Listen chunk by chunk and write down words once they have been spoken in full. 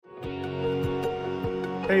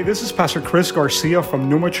Hey, this is Pastor Chris Garcia from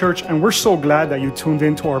Numa Church, and we're so glad that you tuned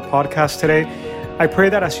into our podcast today. I pray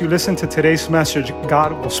that as you listen to today's message,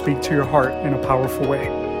 God will speak to your heart in a powerful way.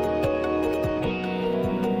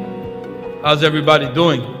 How's everybody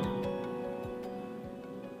doing?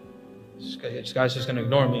 This guy's just going to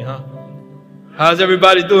ignore me, huh? How's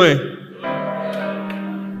everybody doing?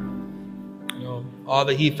 You know, all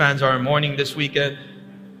the Heat fans are in mourning this weekend.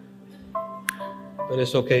 But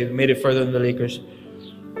it's okay. We made it further than the Lakers.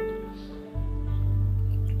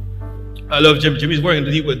 I love Jim. Jimmy's wearing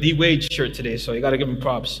the D Wade shirt today, so you got to give him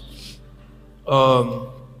props.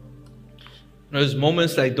 There's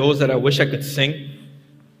moments like those that I wish I could sing.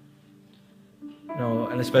 You know,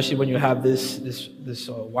 and especially when you have this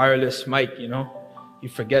wireless mic, you know, you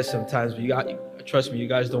forget sometimes. But trust me, you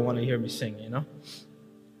guys don't want to hear me sing, you know.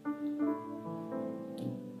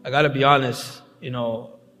 I got to be honest, you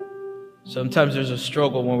know. Sometimes there's a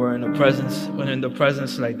struggle when we're in the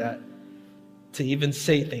presence like that, to even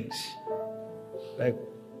say things. Like,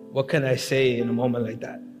 what can I say in a moment like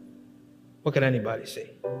that? What can anybody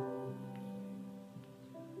say?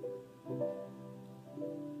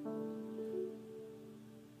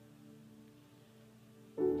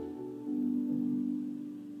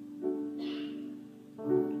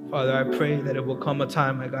 Father, I pray that it will come a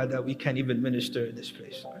time, my God, that we can't even minister in this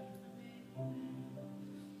place, Lord.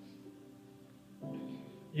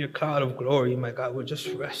 Your cloud of glory, my God, will just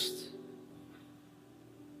rest.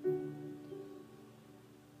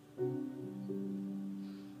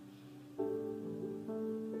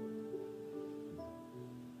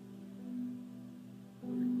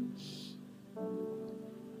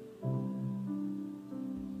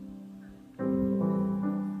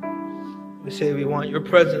 We say we want your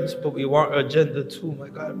presence, but we want our agenda too, my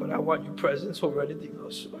God. But I want your presence over anything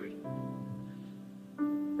else, Lord.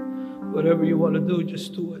 Whatever you want to do,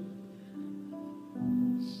 just do it.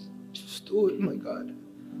 Just do it, my God.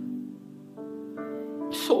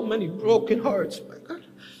 So many broken hearts, my God.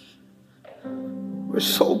 We're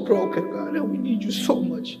so broken, God, and we need you so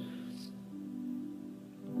much.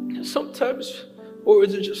 And sometimes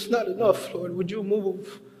words are just not enough, Lord. Would you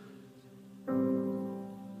move?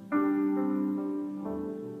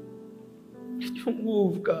 Would you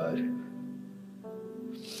move, God?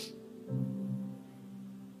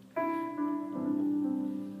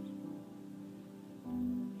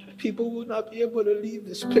 People will not be able to leave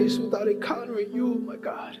this place without encountering you, my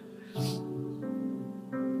God.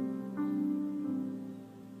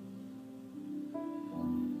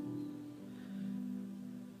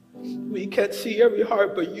 We can't see every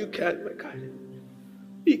heart, but you can, my God.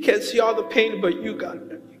 We can't see all the pain, but you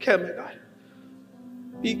can, my God.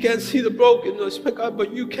 We can't see the brokenness, my God,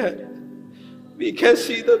 but you can. We can't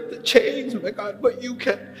see the chains, my God, but you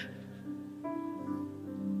can.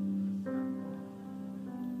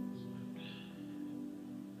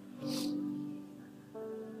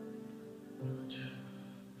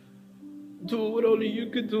 Do what only you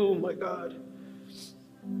could do, my God.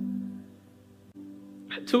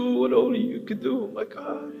 Do what only you could do, my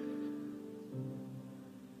God.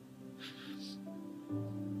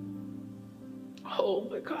 Oh,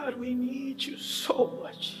 my God, we need you so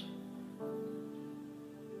much.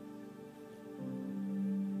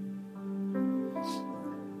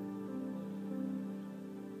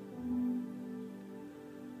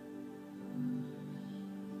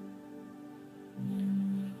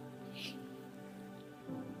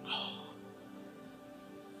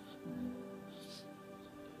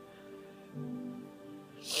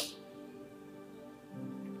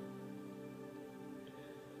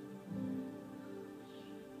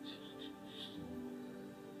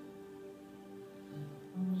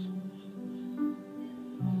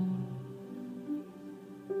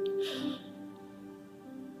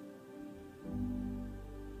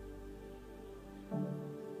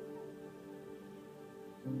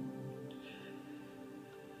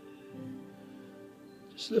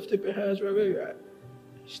 Just lift up your hands right where you're at.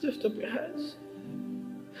 Just lift up your hands.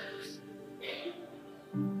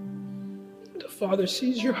 The Father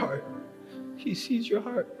sees your heart. He sees your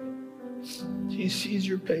heart. He sees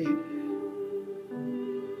your pain.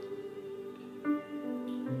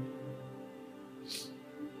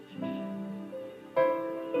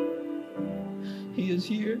 He is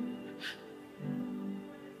here.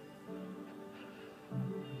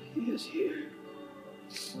 He is here.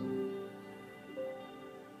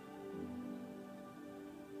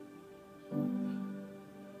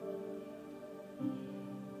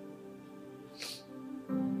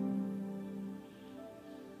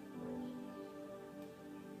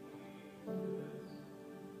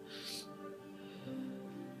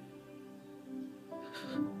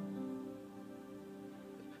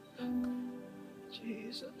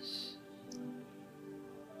 Jesus.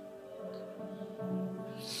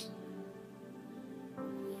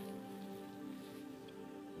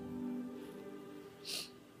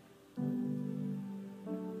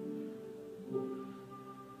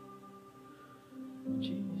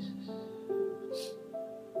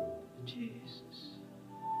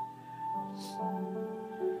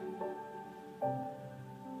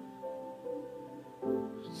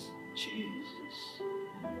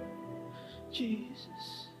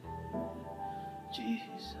 Jesus,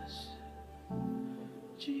 Jesus,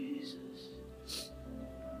 Jesus,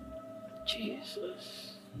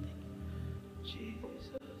 Jesus,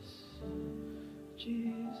 Jesus,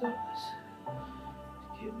 Jesus,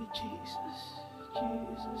 give me Jesus,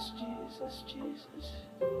 Jesus, Jesus, Jesus,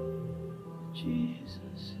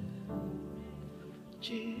 Jesus, Jesus,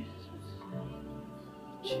 Jesus.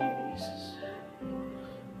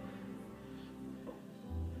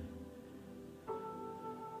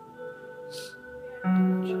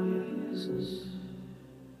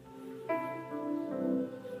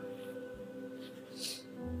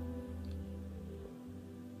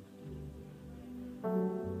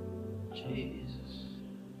 Jesus.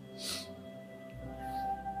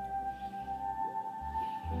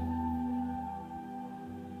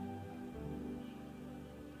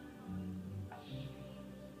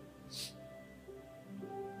 Jesus.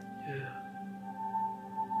 Yeah.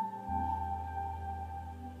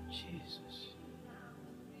 Jesus.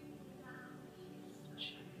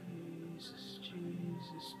 Jesus,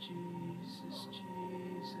 Jesus, Jesus,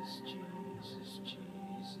 Jesus, Jesus,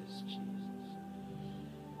 Jesus, Jesus.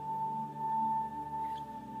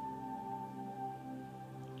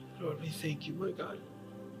 Lord, we thank you, my God.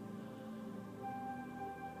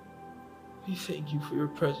 We thank you for your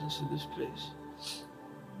presence in this place.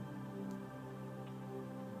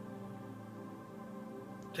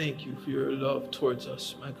 Thank you for your love towards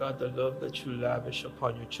us, my God, the love that you lavish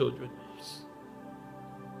upon your children.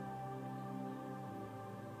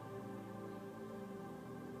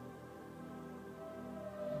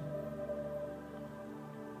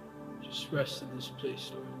 Just rest in this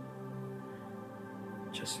place, Lord.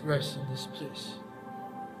 Just rest in this place.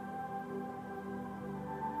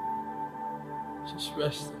 Just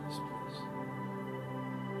rest in this place.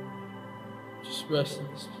 Just rest in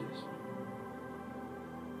this place.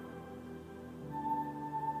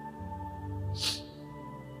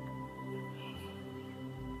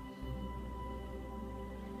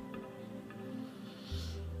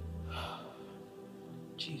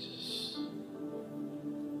 Jesus.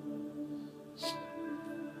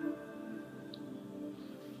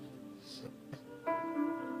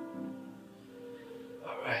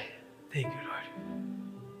 All right. Thank you, Lord.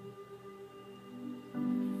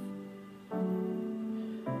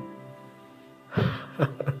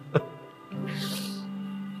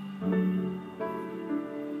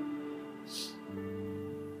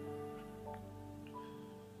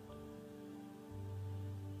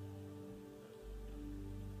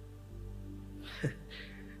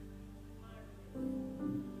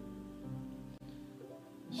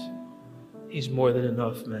 He's more than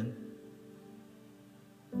enough, man.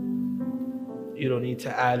 You don't need to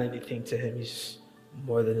add anything to him. He's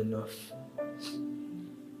more than enough.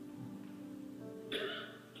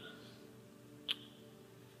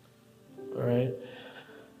 All right.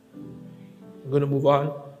 I'm going to move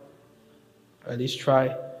on. At least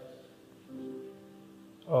try.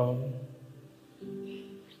 How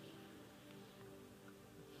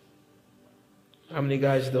many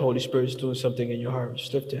guys the Holy Spirit is doing something in your heart?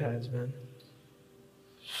 Just lift your hands, man.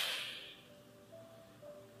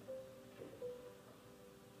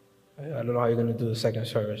 I don't know how you're going to do the second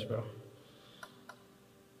service, bro.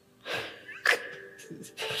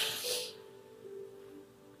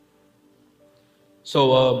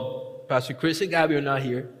 So, Pastor Chris and Gabby are not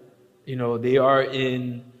here. You know, they are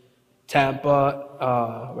in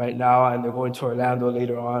Tampa right now, and they're going to Orlando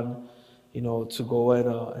later on, you know, to go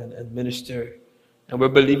and minister. And we're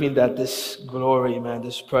believing that this glory, man,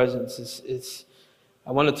 this presence is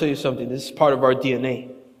I want to tell you something. This is part of our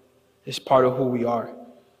DNA. It's part of who we are.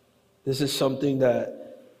 This is something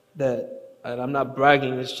that and I'm not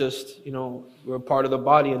bragging, it's just, you know, we're part of the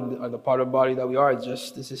body, and the part of the body that we are,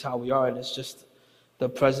 just this is how we are, and it's just the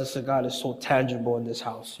presence of God is so tangible in this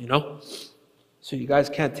house, you know? So you guys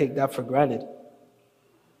can't take that for granted.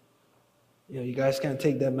 You know, you guys can't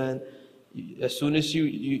take that, man. As soon as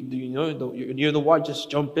you know you're near the water, just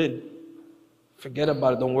jump in. Forget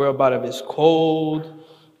about it. Don't worry about if it's cold.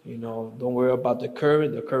 You know, don't worry about the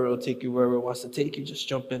current. The current will take you wherever it wants to take you. Just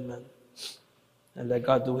jump in, man, and let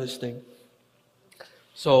God do His thing.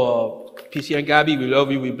 So PC and Gabby, we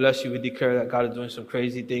love you. We bless you. We declare that God is doing some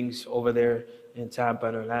crazy things over there in Tampa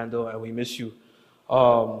and Orlando, and we miss you.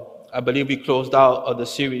 I believe we closed out of the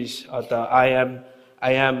series at the I am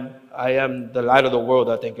the light of the world.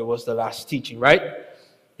 I think it was the last teaching, right?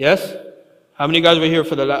 Yes. How many guys were here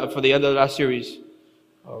for the end of the last series?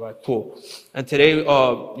 All right, cool. And today,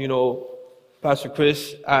 Pastor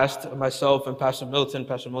Chris asked myself and Pastor Milton.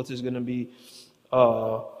 Pastor Milton is going to be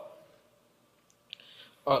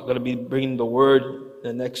bringing the word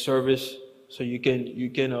the next service, so you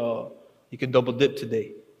can double dip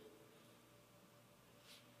today.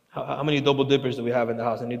 How many double dippers do we have in the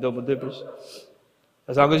house? Any double dippers?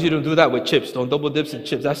 As long as you don't do that with chips, don't double dips in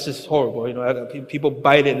chips. That's just horrible. People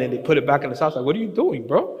bite it and then they put it back in the sauce. Like, what are you doing,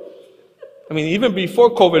 bro? I mean, even before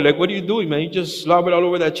COVID, like, what are you doing, man? You just slobber it all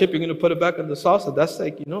over that chip. You're going to put it back in the sauce. That's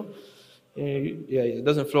like, it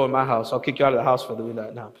doesn't flow in my house. I'll kick you out of the house for doing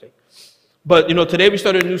that. Now I'm playing. But, today we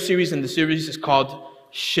started a new series, and the series is called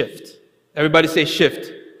Shift. Everybody say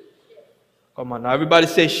shift. Come on now. Everybody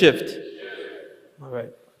say shift. All right.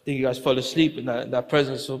 I think you guys fell asleep in that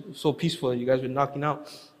presence, so peaceful. You guys were knocking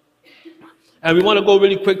out. And we want to go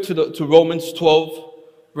really quick to Romans 12,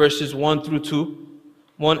 verses 1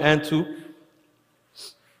 and 2.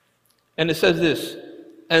 And it says this: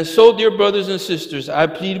 "And so, dear brothers and sisters, I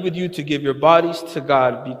plead with you to give your bodies to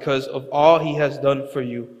God because of all He has done for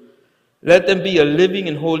you. Let them be a living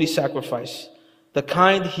and holy sacrifice, the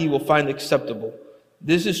kind He will find acceptable.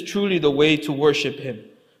 This is truly the way to worship Him.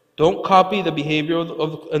 Don't copy the behavior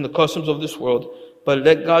and the customs of this world, but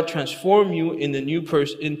let God transform you into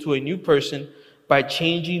a new person by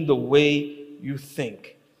changing the way you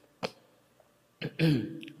think.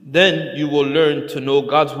 Then you will learn to know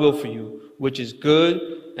God's will for you, which is good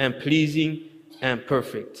and pleasing and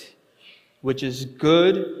perfect." Which is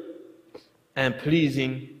good and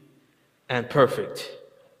pleasing and perfect.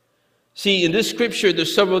 See, in this scripture,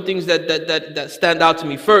 there's several things that stand out to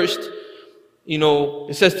me. First,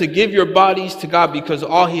 it says to give your bodies to God because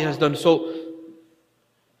all He has done. So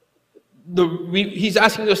He's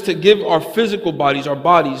asking us to give our physical bodies,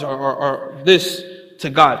 our this to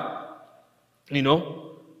God.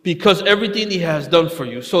 Because everything He has done for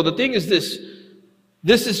you. So the thing is this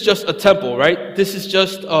is just a temple, right? This is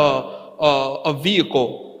just a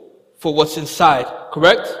vehicle for what's inside,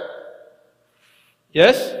 correct?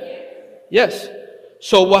 Yes? Yes.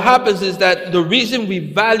 So what happens is that the reason we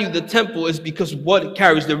value the temple is because what it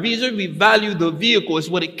carries. The reason we value the vehicle is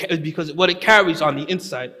because what it carries on the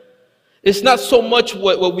inside. It's not so much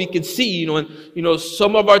what we can see,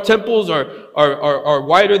 some of our temples are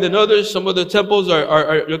wider than others. Some of the temples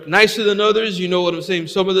look nicer than others. You know what I'm saying?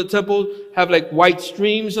 Some of the temples have like white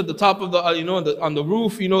streams at the top of the, on the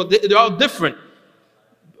roof. They're all different.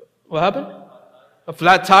 What happened? A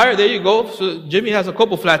flat tire. There you go. So Jimmy has a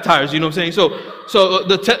couple flat tires. You know what I'm saying? So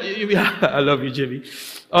I love you, Jimmy.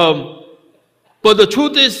 But the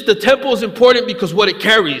truth is, the temple is important because what it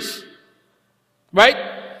carries, right?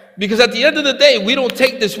 Because at the end of the day, we don't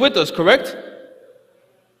take this with us, correct?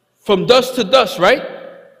 From dust to dust, right?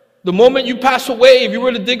 The moment you pass away, if you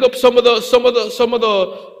were to dig up some of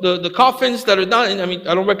the coffins that are not,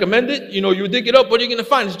 I don't recommend it. You dig it up, what are you going to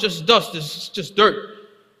find? It's just dust. It's just dirt.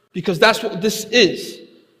 Because that's what this is.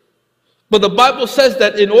 But the Bible says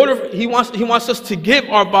that in order, He wants us to give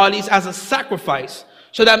our bodies as a sacrifice.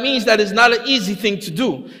 So that means that it's not an easy thing to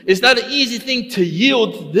do. It's not an easy thing to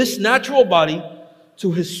yield this natural body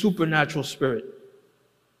to His supernatural spirit.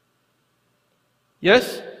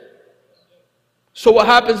 Yes? So what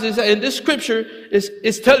happens is that in this scripture,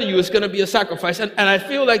 it's telling you it's going to be a sacrifice. And I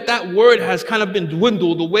feel like that word has kind of been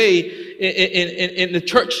dwindled away in the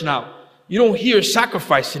church now. You don't hear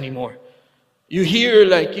sacrifice anymore. You hear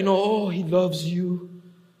like, oh, He loves you.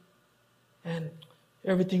 And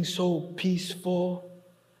everything's so peaceful.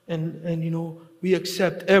 And we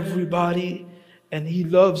accept everybody. And He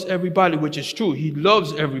loves everybody, which is true. He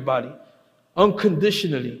loves everybody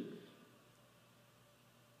unconditionally.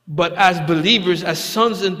 But as believers, as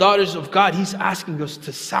sons and daughters of God, He's asking us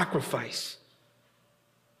to sacrifice.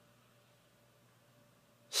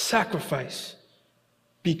 Sacrifice.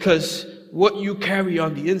 Because what you carry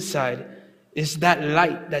on the inside is that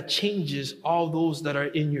light that changes all those that are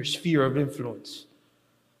in your sphere of influence.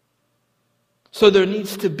 So there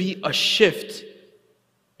needs to be a shift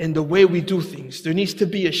in the way we do things. There needs to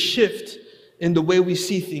be a shift in the way we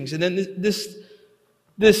see things. And then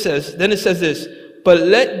it says this: "But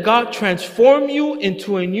let God transform you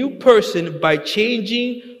into a new person by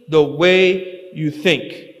changing the way you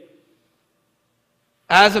think.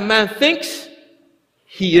 As a man thinks,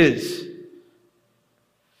 he is."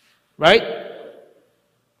 Right?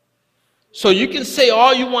 So you can say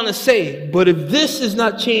all you want to say, but if this is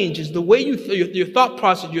not changed, is the way your thought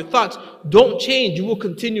process, your thoughts don't change, you will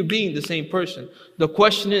continue being the same person. The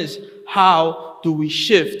question is, how do we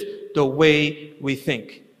shift the way we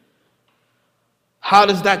think? How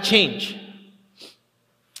does that change?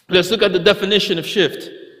 Let's look at the definition of shift.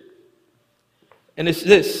 And it's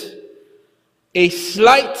this: a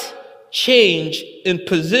slight change in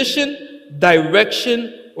position,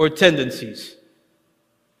 direction, or tendencies.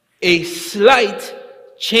 A slight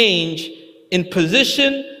change in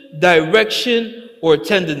position, direction, or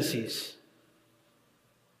tendencies.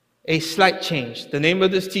 A slight change. The name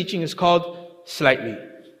of this teaching is called Slightly.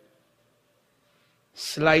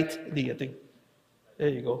 Slightly, I think. There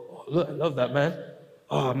you go. Oh, look, I love that, man.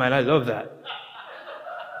 Oh, man, I love that.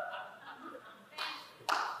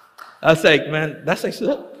 That's like, man, that's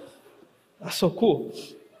so cool.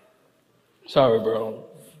 Sorry, bro.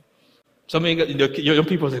 Some of you young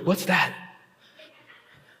people are like, what's that?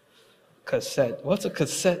 Cassette. What's a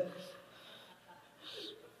cassette?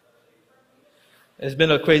 It's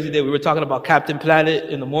been a crazy day. We were talking about Captain Planet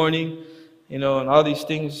in the morning, and all these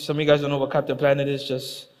things. Some of you guys don't know what Captain Planet is.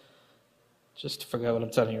 Just forget what I'm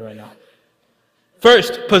telling you right now.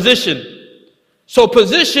 First, position. So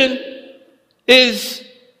position is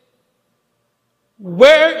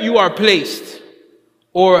where you are placed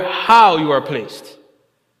or how you are placed.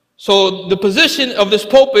 So the position of this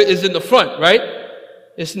pulpit is in the front, right?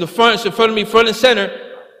 It's in the front. It's in front of me, front and center.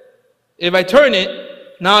 If I turn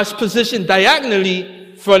it, now it's positioned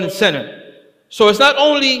diagonally front and center. So it's not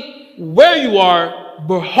only where you are,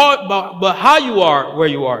 but how you are where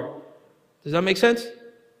you are. Does that make sense?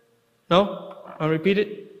 No? I'll repeat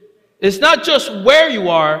it. It's not just where you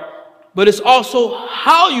are, but it's also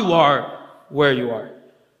how you are where you are.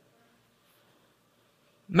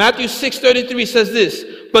 Matthew 6:33 says this: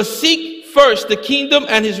 but seek first the kingdom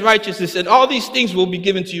and his righteousness, and all these things will be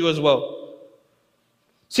given to you as well.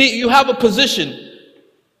 See, you have a position.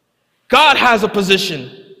 God has a position.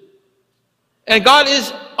 And God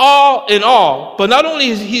is all in all. But not only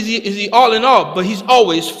is he all in all, but he's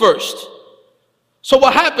always first. So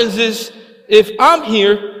what happens is, if I'm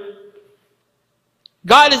here,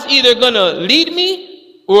 God is either going to lead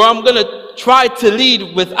me or I'm going to try to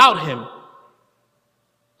lead without him.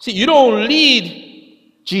 See, you don't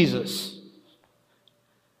lead Jesus.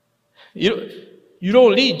 You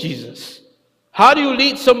don't lead Jesus. How do you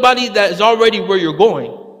lead somebody that is already where you're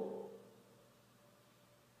going?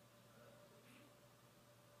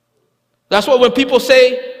 That's why when people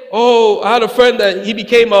say, oh, I had a friend that he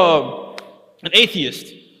became an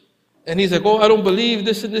atheist. And he's like, oh, I don't believe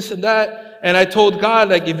this and this and that. And I told God,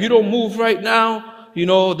 like, if you don't move right now,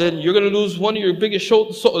 then you're going to lose one of your biggest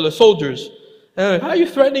soldiers. And I'm like, how are you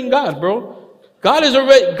threatening God, bro? God is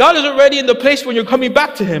already in the place when you're coming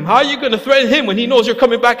back to him. How are you going to threaten him when he knows you're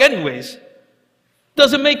coming back anyways?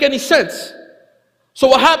 Doesn't make any sense. So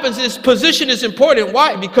what happens is position is important.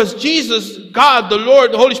 Why? Because Jesus, God, the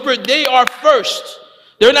Lord, the Holy Spirit, they are first.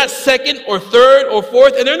 They're not second or third or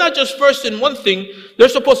fourth. And they're not just first in one thing. They're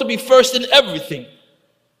supposed to be first in everything.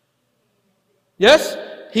 Yes?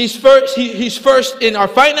 He's first. He's first in our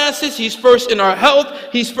finances. He's first in our health.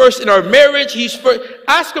 He's first in our marriage. He's first.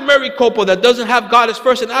 Ask a married couple that doesn't have God as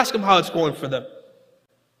first and ask them how it's going for them.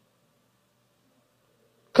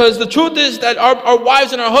 Because the truth is that our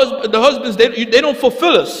wives and the husbands, they don't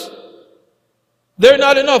fulfill us. They're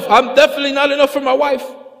not enough. I'm definitely not enough for my wife.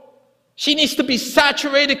 She needs to be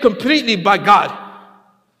saturated completely by God.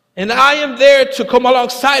 And I am there to come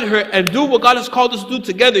alongside her and do what God has called us to do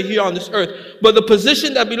together here on this earth. But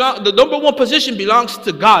the number one position belongs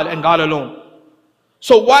to God and God alone.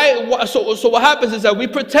 So what happens is that we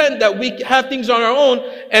pretend that we have things on our own,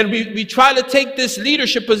 and we try to take this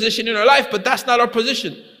leadership position in our life, but that's not our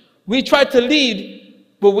position. We try to lead,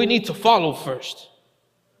 but we need to follow first.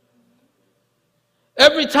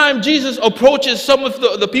 Every time Jesus approaches some of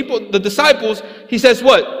the people, the disciples, he says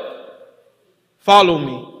what? Follow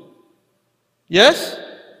me. Yes?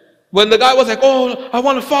 When the guy was like, oh, I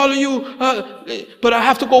want to follow you, but I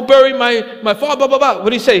have to go bury my father, blah, blah, blah.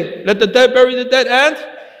 What did he say? Let the dead bury the dead and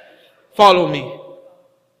follow me.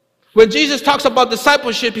 When Jesus talks about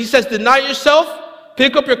discipleship, he says, deny yourself,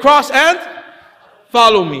 pick up your cross and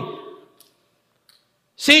follow me.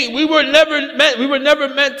 See, we were never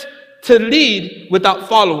meant to lead without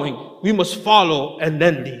following. We must follow and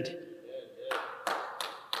then lead.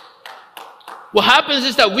 What happens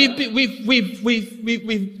is that we've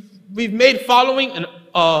made following an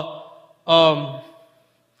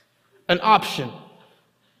option.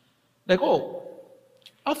 Like, oh,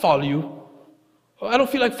 I'll follow you. I don't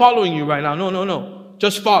feel like following you right now. No.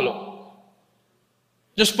 Just follow.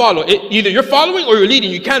 Just follow. Either you're following or you're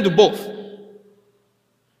leading. You can't do both.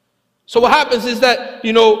 So what happens is that,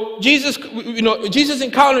 Jesus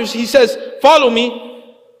encounters, he says, follow me,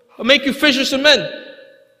 I'll make you fishers of men.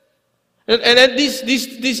 And then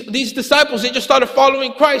these disciples, they just started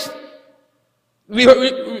following Christ.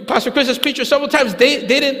 Pastor Chris has preached several times,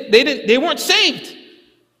 they weren't saved.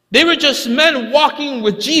 They were just men walking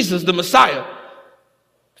with Jesus, the Messiah,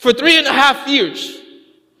 for 3.5 years.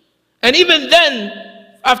 And even then,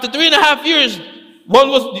 after 3.5 years, one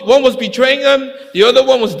was betraying them, the other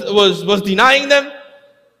one was denying them.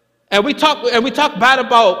 And we talk bad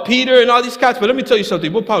about Peter and all these cats, but let me tell you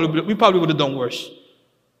something, we probably would have done worse.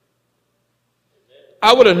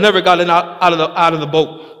 I would have never gotten out of the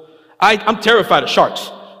boat. I'm terrified of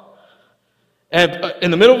sharks. And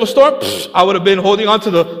in the middle of a storm, I would have been holding on to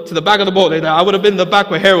the back of the boat. I would have been in the back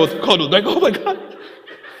where Harold cuddled. Like, oh my God.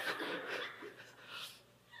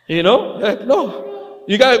 No.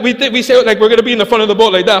 We say like we're going to be in the front of the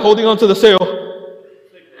boat like that, holding on to the sail.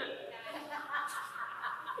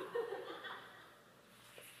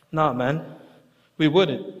 Nah, man. We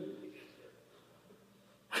wouldn't.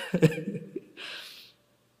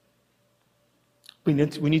 We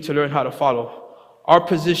need to learn how to follow. Our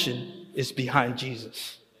position is behind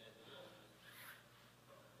Jesus.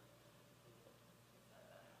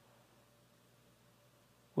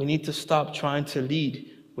 We need to stop trying to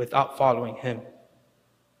lead without following him.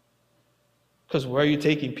 Because where are you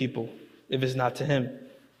taking people if it's not to him?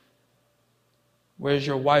 Where's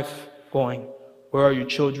your wife going? Where are your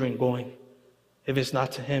children going if it's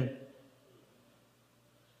not to him?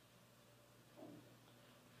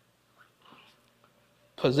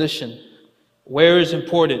 Position. Where is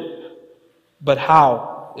important, but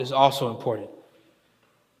how is also important.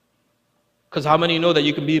 Because how many know that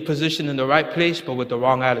you can be positioned in the right place, but with the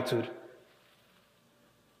wrong attitude?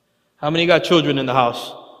 How many got children in the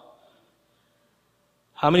house?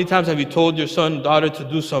 How many times have you told your son, daughter to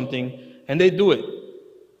do something, and they do it,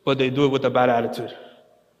 but they do it with a bad attitude?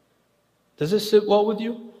 Does this sit well with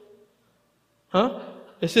you? Huh?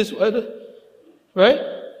 Is this right?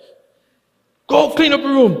 Go clean up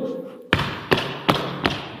your room.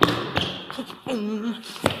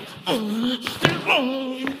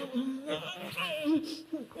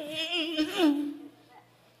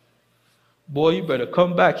 Boy, you better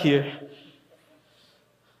come back here.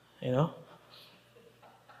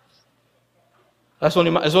 It's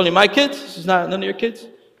only my kids. It's not none of your kids.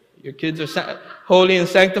 Your kids are holy and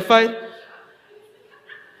sanctified.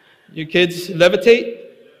 Your kids levitate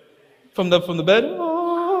from the bed. Oh.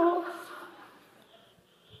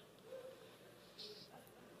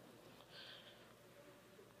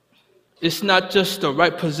 It's not just the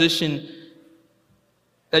right position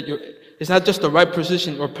it's not just the right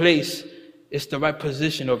position or place, it's the right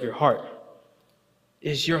position of your heart.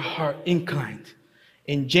 Is your heart inclined?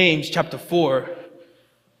 In James chapter 4,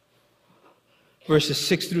 verses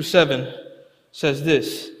 6 through 7 says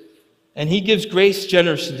this, and he gives grace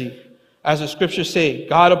generously. As the scriptures say,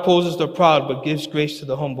 God opposes the proud, but gives grace to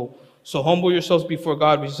the humble. So humble yourselves before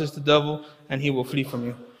God, resist the devil, and he will flee from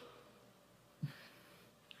you.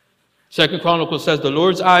 2 Chronicles says, the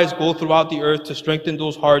Lord's eyes go throughout the earth to strengthen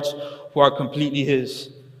those hearts who are completely his.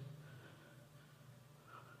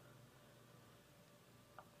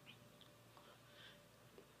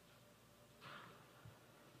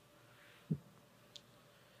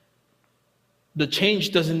 The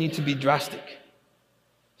change doesn't need to be drastic.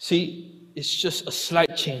 See, it's just a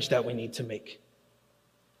slight change that we need to make.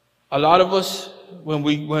 A lot of us, when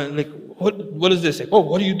what is this? Like, oh,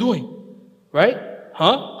 what are you doing? Right?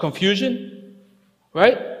 Huh? Confusion?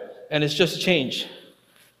 Right? And it's just change.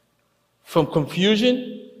 From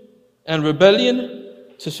confusion and rebellion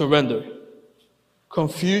to surrender.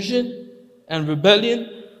 Confusion and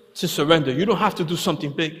rebellion to surrender. You don't have to do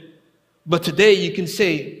something big. But today you can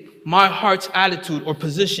say, my heart's attitude or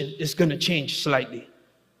position is going to change slightly.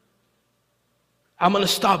 I'm going to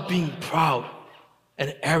stop being proud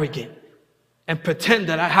and arrogant and pretend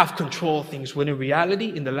that I have control of things, when in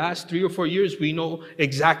reality, in the last 3 or 4 years, we know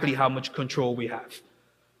exactly how much control we have.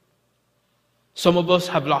 Some of us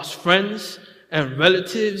have lost friends and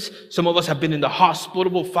relatives. Some of us have been in the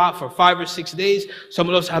hospital for 5 or 6 days. Some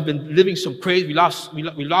of us have been living some crazy. We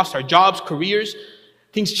lost our jobs, careers.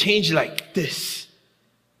 Things change like this.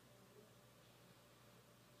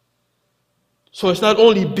 So it's not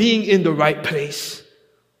only being in the right place,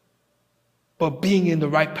 but being in the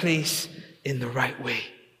right place in the right way.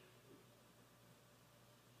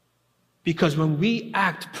 Because when we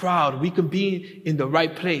act proud, we can be in the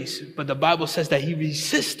right place, but the Bible says that he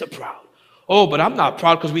resists the proud. Oh, but I'm not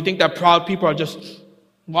proud, because we think that proud people are just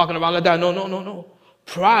walking around like that. No.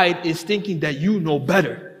 Pride is thinking that you know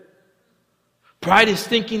better. Pride is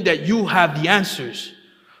thinking that you have the answers.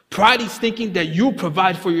 Pride is thinking that you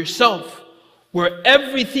provide for yourself, where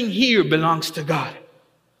everything here belongs to God.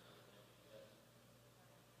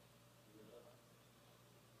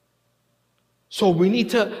 So we need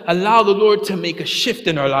to allow the Lord to make a shift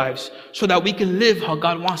in our lives so that we can live how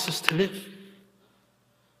God wants us to live.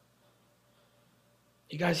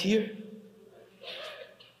 You guys here?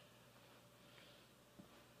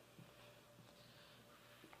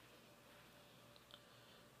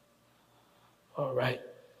 All right.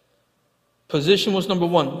 Position was number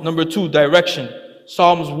one. Number two, direction.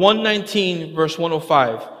 Psalms 119, verse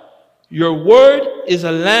 105. Your word is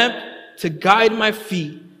a lamp to guide my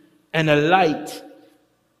feet and a light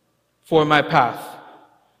for my path.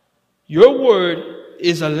 Your word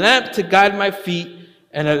is a lamp to guide my feet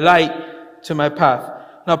and a light to my path.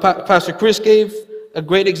 Now, Pastor Chris gave a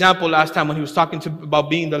great example last time when he was talking about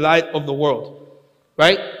being the light of the world.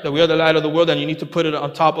 Right? That we are the light of the world and you need to put it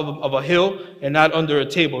on top of a hill and not under a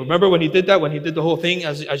table. Remember when he did that? When he did the whole thing,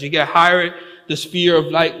 as you get higher, the sphere of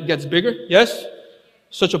light gets bigger? Yes?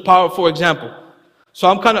 Such a powerful example. So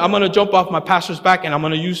I'm going to jump off my pastor's back and I'm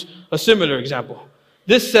going to use a similar example.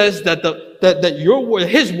 This says that your word,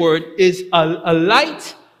 his word, is a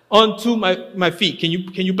light unto my feet. Can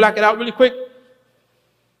you black it out really quick?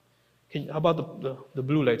 How about the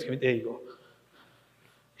blue lights? There you go.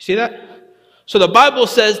 See that? So the Bible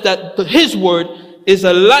says that his word is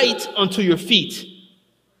a light unto your feet.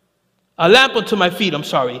 A lamp unto my feet, I'm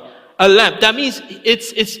sorry. A lamp. That means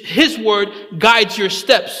it's his word guides your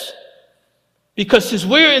steps. Because since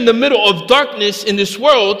we're in the middle of darkness in this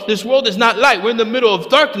world is not light. We're in the middle of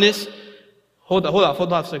darkness. Hold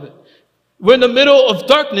on a second. We're in the middle of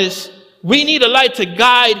darkness. We need a light to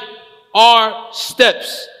guide our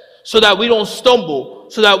steps so that we don't stumble,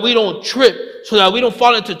 so that we don't trip, so that we don't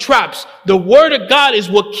fall into traps. The word of God is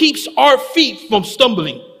what keeps our feet from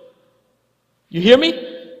stumbling. You hear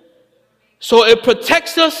me? So it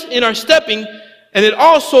protects us in our stepping, and it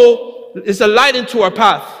also is a light into our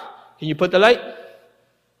path. Can you put the light?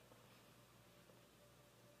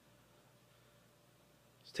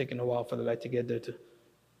 It's taking a while for the light to get there too.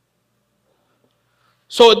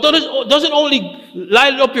 So it doesn't only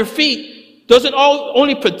light up your feet, doesn't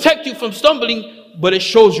only protect you from stumbling, but it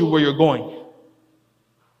shows you where you're going.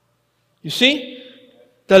 You see?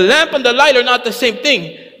 The lamp and the light are not the same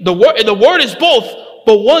thing. The word is both,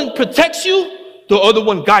 but one protects you, the other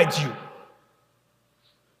one guides you.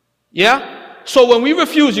 Yeah? So when we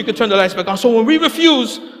refuse, you can turn the lights back on. So when we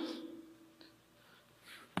refuse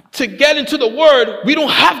to get into the word, we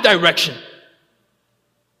don't have direction.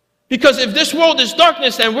 Because if this world is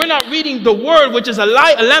darkness and we're not reading the word, which is a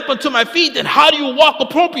light, a lamp unto my feet, then how do you walk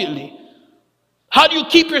appropriately? How do you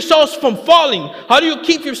keep yourselves from falling? How do you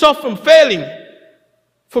keep yourself from failing,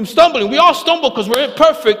 from stumbling? We all stumble because we're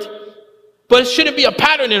imperfect, but it shouldn't be a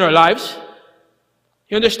pattern in our lives.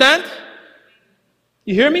 You understand?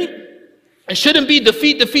 You hear me? It shouldn't be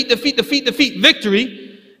defeat,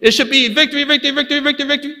 victory. It should be victory,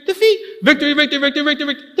 defeat. Victory,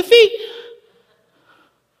 defeat.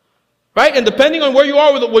 Right? And depending on where you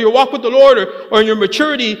are with your walk with the Lord or in your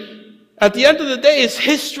maturity, at the end of the day, it's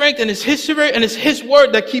his strength and it's his spirit and it's his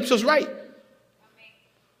word that keeps us right.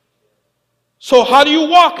 So how do you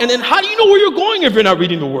walk? And then how do you know where you're going if you're not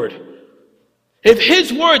reading the word? If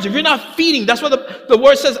his words, if you're not feeding, that's what the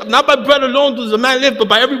word says, not by bread alone does a man live, but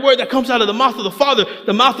by every word that comes out of the mouth of the Father,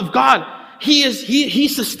 the mouth of God. He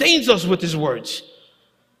sustains us with his words.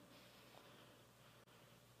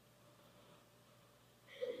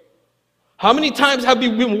 How many times have we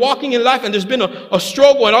been walking in life and there's been a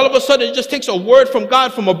struggle and all of a sudden it just takes a word from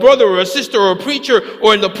God, from a brother or a sister or a preacher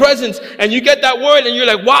or in the presence, and you get that word and you're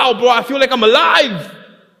like, wow, bro, I feel like I'm alive.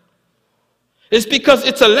 It's because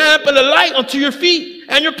it's a lamp and a light unto your feet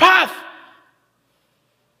and your path.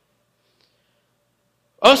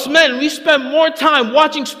 Us men, we spend more time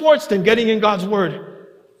watching sports than getting in God's word.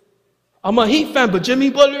 I'm a Heat fan, but Jimmy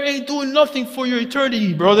Butler ain't doing nothing for your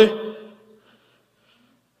eternity, brother.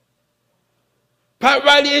 Pat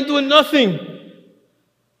Riley ain't doing nothing.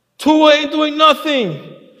 Tua ain't doing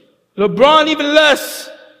nothing. LeBron even less.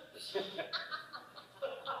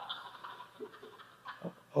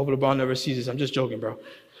 I hope LeBron never sees this. I'm just joking, bro.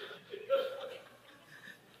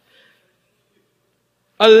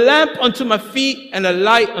 A lamp unto my feet and a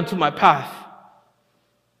light unto my path.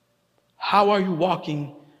 How are you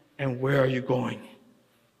walking and where are you going?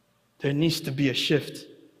 There needs to be a shift.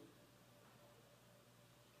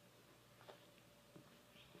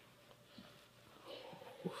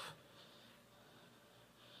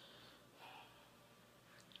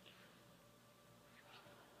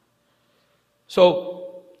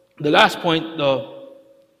 So the last point,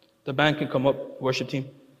 the band can come up, worship team.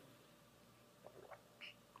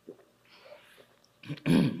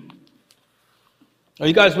 Are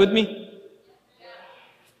you guys with me?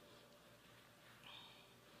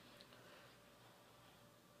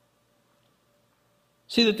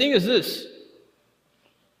 See, the thing is this.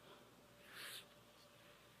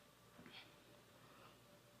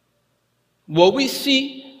 What we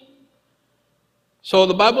see, so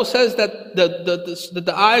the Bible says that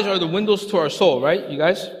the eyes are the windows to our soul, right, you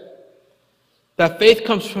guys? That faith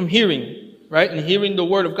comes from hearing, right? And hearing the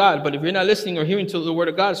word of God. But if you're not listening or hearing to the word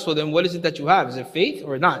of God, so then what is it that you have? Is it faith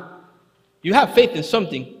or not? You have faith in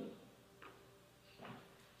something.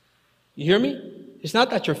 You hear me? It's not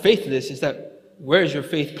that you're faithless, it's that where is your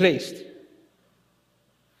faith placed?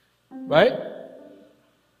 Right?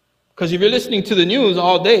 Because if you're listening to the news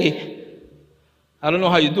all day, I don't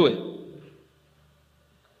know how you do it.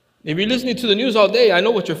 If you're listening to the news all day, I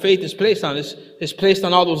know what your faith is placed on. It's placed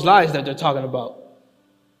on all those lies that they're talking about.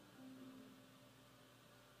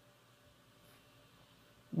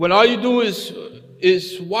 When all you do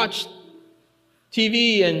is watch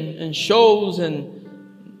TV and shows and,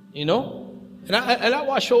 you know, and I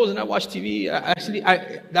watch shows and I watch TV.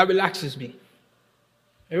 That relaxes me.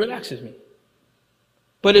 It relaxes me.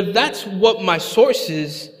 But if that's what my source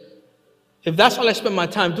is, if that's all I spend my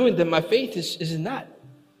time doing, then my faith is in that.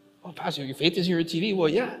 Oh, Pastor, your faith is in your TV? Well,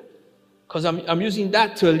 yeah. Because I'm using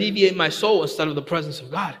that to alleviate my soul instead of the presence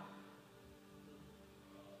of God.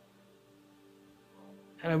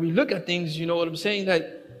 And we look at things, you know what I'm saying?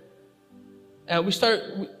 And we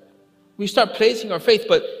start placing our faith,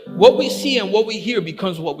 but what we see and what we hear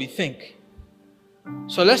becomes what we think.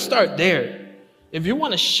 So let's start there. If you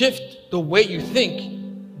want to shift the way you think,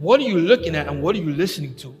 what are you looking at and what are you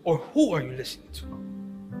listening to? Or who are you listening to?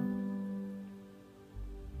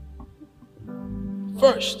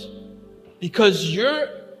 First, because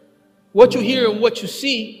what you hear and what you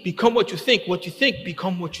see become what you think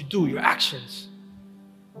become what you do, your actions.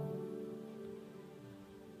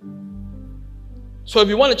 So if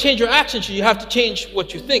you want to change your actions, you have to change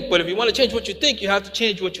what you think. But if you want to change what you think, you have to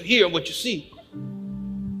change what you hear and what you see.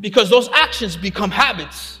 Because those actions become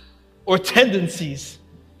habits or tendencies.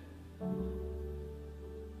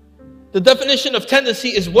 The definition of tendency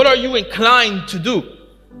is what are you inclined to do?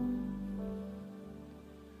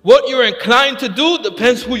 What you're inclined to do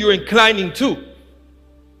depends who you're inclining to.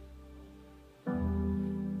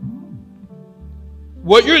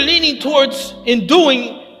 What you're leaning towards in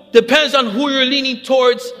doing depends on who you're leaning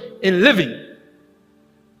towards in living.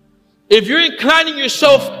 If you're inclining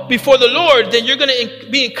yourself before the Lord, then you're going to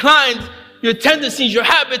be inclined, your tendencies, your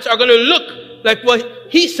habits are going to look like what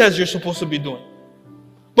He says you're supposed to be doing.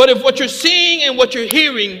 But if what you're seeing and what you're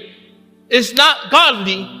hearing is not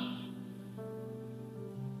godly,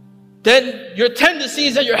 then your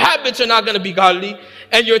tendencies and your habits are not going to be godly.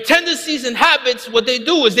 And your tendencies and habits, what they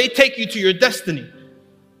do is they take you to your destiny.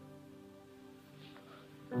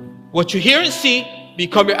 What you hear and see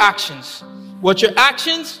become your actions. What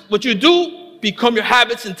you do become your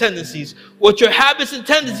habits and tendencies. What your habits and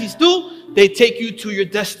tendencies do, they take you to your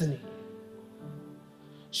destiny.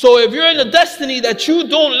 So if you're in a destiny that you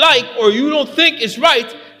don't like or you don't think is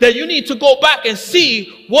right, then you need to go back and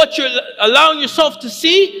see what you're allowing yourself to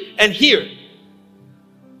see and hear.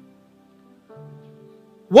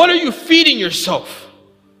 What are you feeding yourself?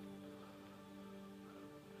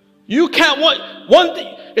 You can't want one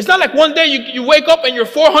thing. It's not like one day you wake up and you're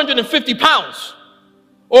 450 pounds.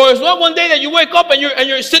 Or it's not one day that you wake up and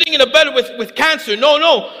you're sitting in a bed with cancer. No.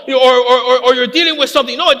 Or you're dealing with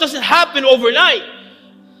something. No, it doesn't happen overnight.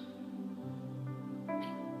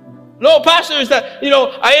 No, Pastor, is that,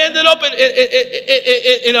 I ended up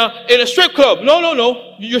in a strip club.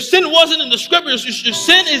 No. Your sin wasn't in the strip. Your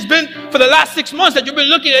sin has been for the last 6 months that you've been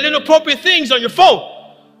looking at inappropriate things on your phone.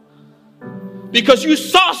 Because you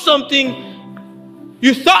saw something,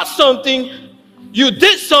 you thought something, you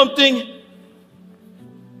did something.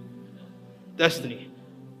 Destiny.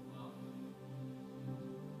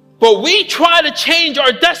 But we try to change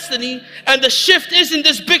our destiny, and the shift isn't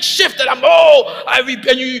this big shift that and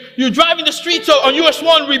you're driving the streets on US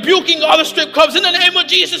 1 rebuking all the strip clubs. In the name of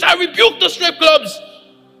Jesus, I rebuke the strip clubs.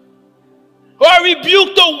 Or I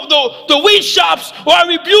rebuke the weed shops. Or I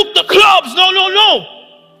rebuke the clubs. No.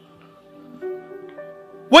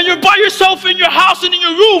 When you're by yourself in your house and in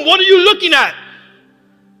your room, what are you looking at?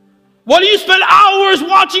 What do you spend hours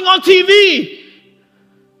watching on TV?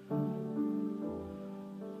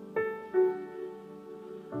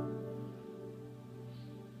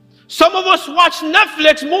 Some of us watch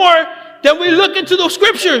Netflix more than we look into the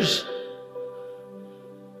scriptures.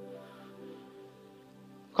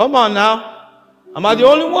 Come on now. Am I the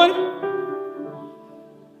only one?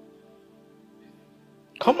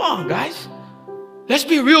 Come on, guys. Let's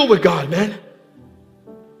be real with God, man.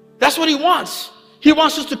 That's what he wants. He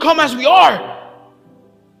wants us to come as we are.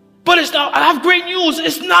 But it's not, I have great news.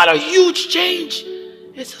 It's not a huge change.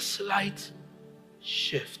 It's a slight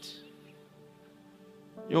shift.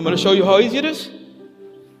 You want me to show you how easy it is?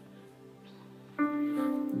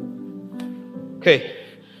 Okay.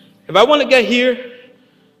 If I want to get here,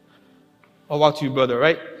 I'll walk to you, brother,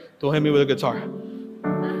 right? Don't hit me with a guitar.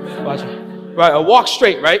 Watch it. Right, I'll walk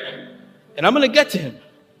straight, right? And I'm going to get to him.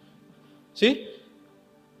 See?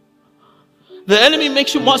 The enemy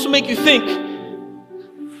wants to make you think,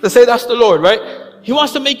 let's say that's the Lord, right? He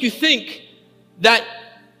wants to make you think that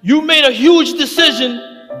you made a huge decision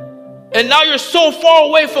and now you're so far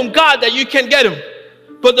away from God that you can't get him.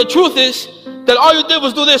 But the truth is that all you did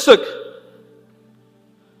was do this. Look.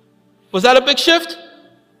 Was that a big shift?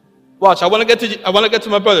 Watch, I want to get to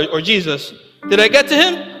my brother or Jesus. Did I get to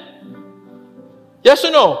him? Yes or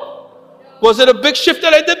no? Was it a big shift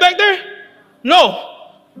that I did back there? No.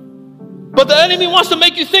 But the enemy wants to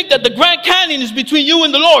make you think that the Grand Canyon is between you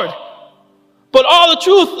and the Lord. But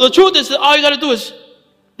the truth is that all you got to do is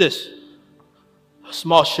this. A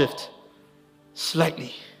small shift.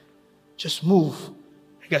 Slightly. Just move.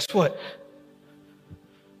 And guess what?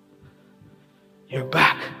 You're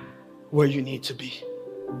back where you need to be.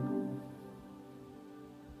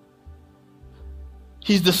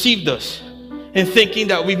 He's deceived us in thinking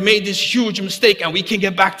that we've made this huge mistake and we can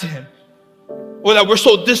get back to him. Or that we're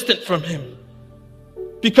so distant from him.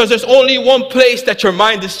 Because there's only one place that your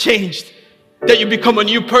mind is changed. That you become a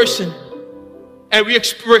new person. And we're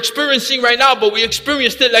experiencing right now, but we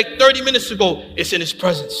experienced it like 30 minutes ago. It's in his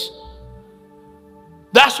presence.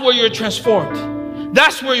 That's where you're transformed.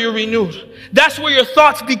 That's where you're renewed. That's where your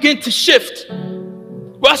thoughts begin to shift.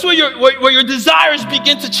 That's where your desires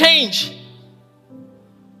begin to change.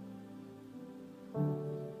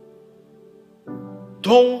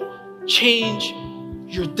 Don't change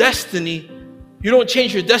your destiny. You don't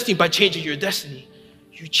change your destiny by changing your destiny.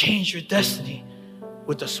 You change your destiny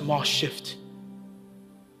with a small shift.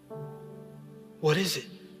 What is it?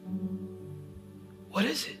 What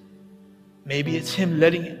is it? Maybe it's him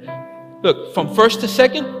letting it. Look, from first to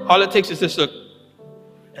second, all it takes is this look.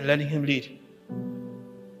 And letting him lead.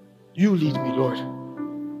 You lead me, Lord.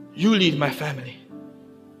 You lead my family.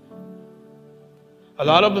 A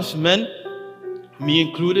lot of us men, me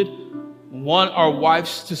included, want our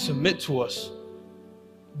wives to submit to us.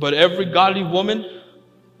 But every godly woman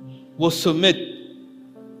will submit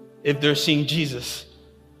if they're seeing Jesus.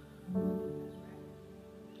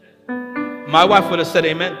 My wife would have said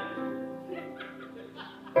amen.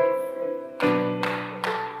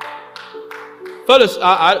 Fellas,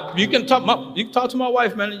 you can talk to my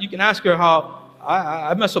wife, man. You can ask her how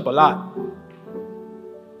I mess up a lot.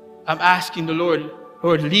 I'm asking the Lord,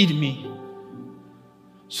 lead me.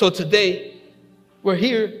 So today, we're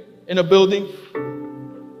here in a building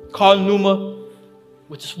called Numa,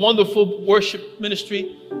 with this wonderful worship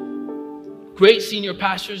ministry, great senior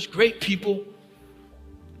pastors, great people.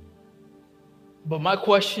 But my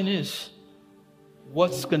question is,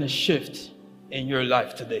 what's going to shift in your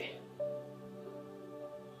life today?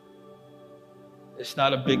 It's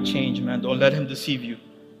not a big change, man. Don't let him deceive you.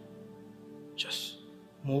 Just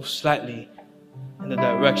move slightly in the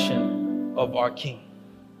direction of our King.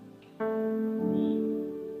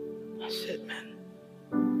 That's it, man.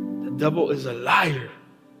 The devil is a liar.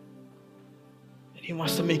 And he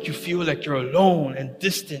wants to make you feel like you're alone and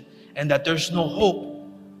distant and that there's no hope.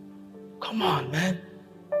 Come on, man.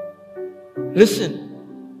 Listen.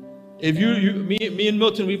 If me and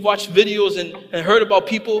Milton, we've watched videos and heard about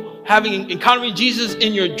people encountering Jesus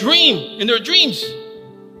in their dreams.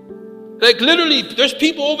 Like literally, there's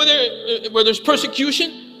people over there where there's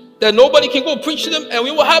persecution that nobody can go preach to them. And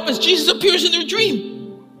what happens? Jesus appears in their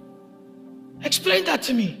dream. Explain that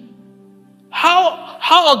to me. How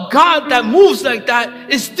a God that moves like that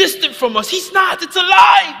is distant from us? He's not. It's a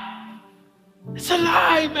lie. It's a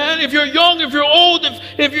lie, man. If you're young, if you're old,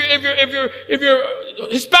 if you're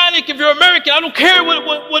Hispanic, if you're American, I don't care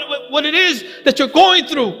what it is that you're going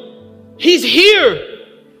through. He's here.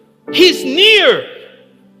 He's near.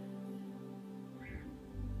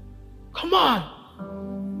 Come on.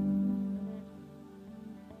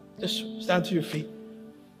 Just stand to your feet.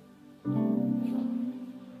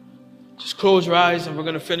 Just close your eyes and we're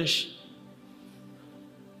going to finish.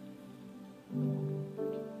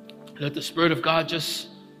 Let the Spirit of God just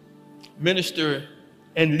minister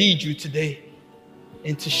and lead you today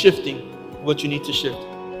into shifting what you need to shift.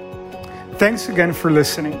 Thanks again for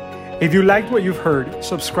listening. If you liked what you've heard,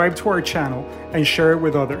 subscribe to our channel and share it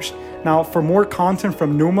with others. Now, for more content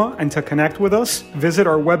from Numa and to connect with us, visit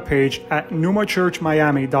our webpage at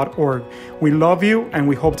numachurchmiami.org. We love you and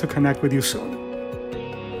we hope to connect with you soon.